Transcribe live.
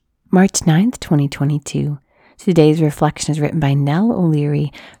March 9th, 2022. Today's reflection is written by Nell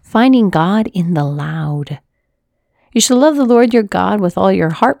O'Leary, Finding God in the Loud. You shall love the Lord your God with all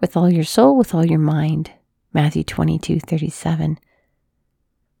your heart, with all your soul, with all your mind. Matthew 22:37.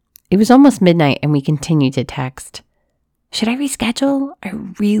 It was almost midnight and we continued to text. Should I reschedule? I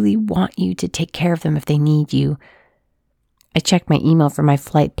really want you to take care of them if they need you. I checked my email for my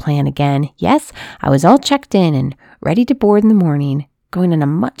flight plan again. Yes, I was all checked in and ready to board in the morning, going on a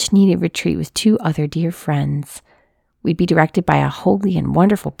much-needed retreat with 2 other dear friends. We'd be directed by a holy and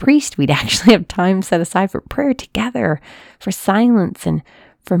wonderful priest. We'd actually have time set aside for prayer together, for silence, and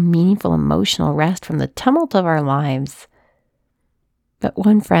for meaningful emotional rest from the tumult of our lives. But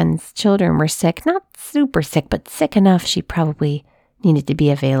one friend's children were sick, not super sick, but sick enough she probably needed to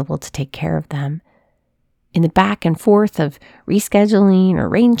be available to take care of them. In the back and forth of rescheduling or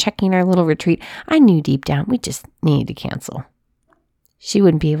rain checking our little retreat, I knew deep down we just needed to cancel. She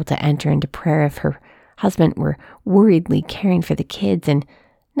wouldn't be able to enter into prayer if her husband were worriedly caring for the kids, and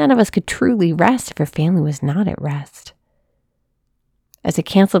none of us could truly rest if her family was not at rest. As I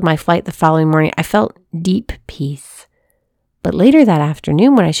canceled my flight the following morning, I felt deep peace. But later that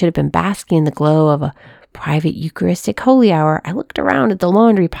afternoon, when I should have been basking in the glow of a private Eucharistic holy hour, I looked around at the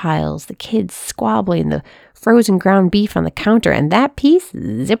laundry piles, the kids squabbling, the frozen ground beef on the counter, and that peace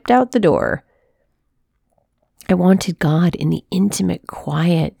zipped out the door. I wanted God in the intimate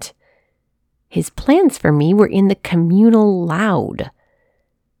quiet. His plans for me were in the communal loud.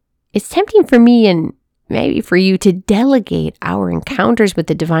 It's tempting for me and maybe for you to delegate our encounters with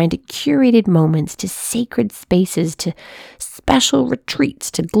the divine to curated moments, to sacred spaces, to special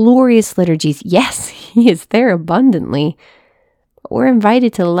retreats, to glorious liturgies. Yes, he is there abundantly, but we're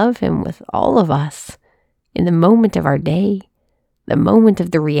invited to love him with all of us in the moment of our day, the moment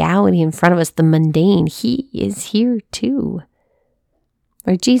of the reality in front of us, the mundane. He is here too.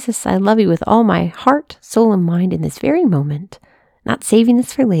 Lord Jesus, I love you with all my heart, soul, and mind in this very moment, not saving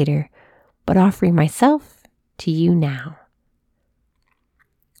this for later, but offering myself to you now.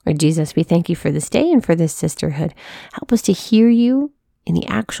 Lord Jesus, we thank you for this day and for this sisterhood. Help us to hear you in the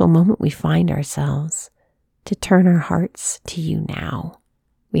actual moment we find ourselves, to turn our hearts to you now.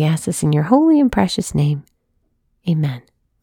 We ask this in your holy and precious name. Amen.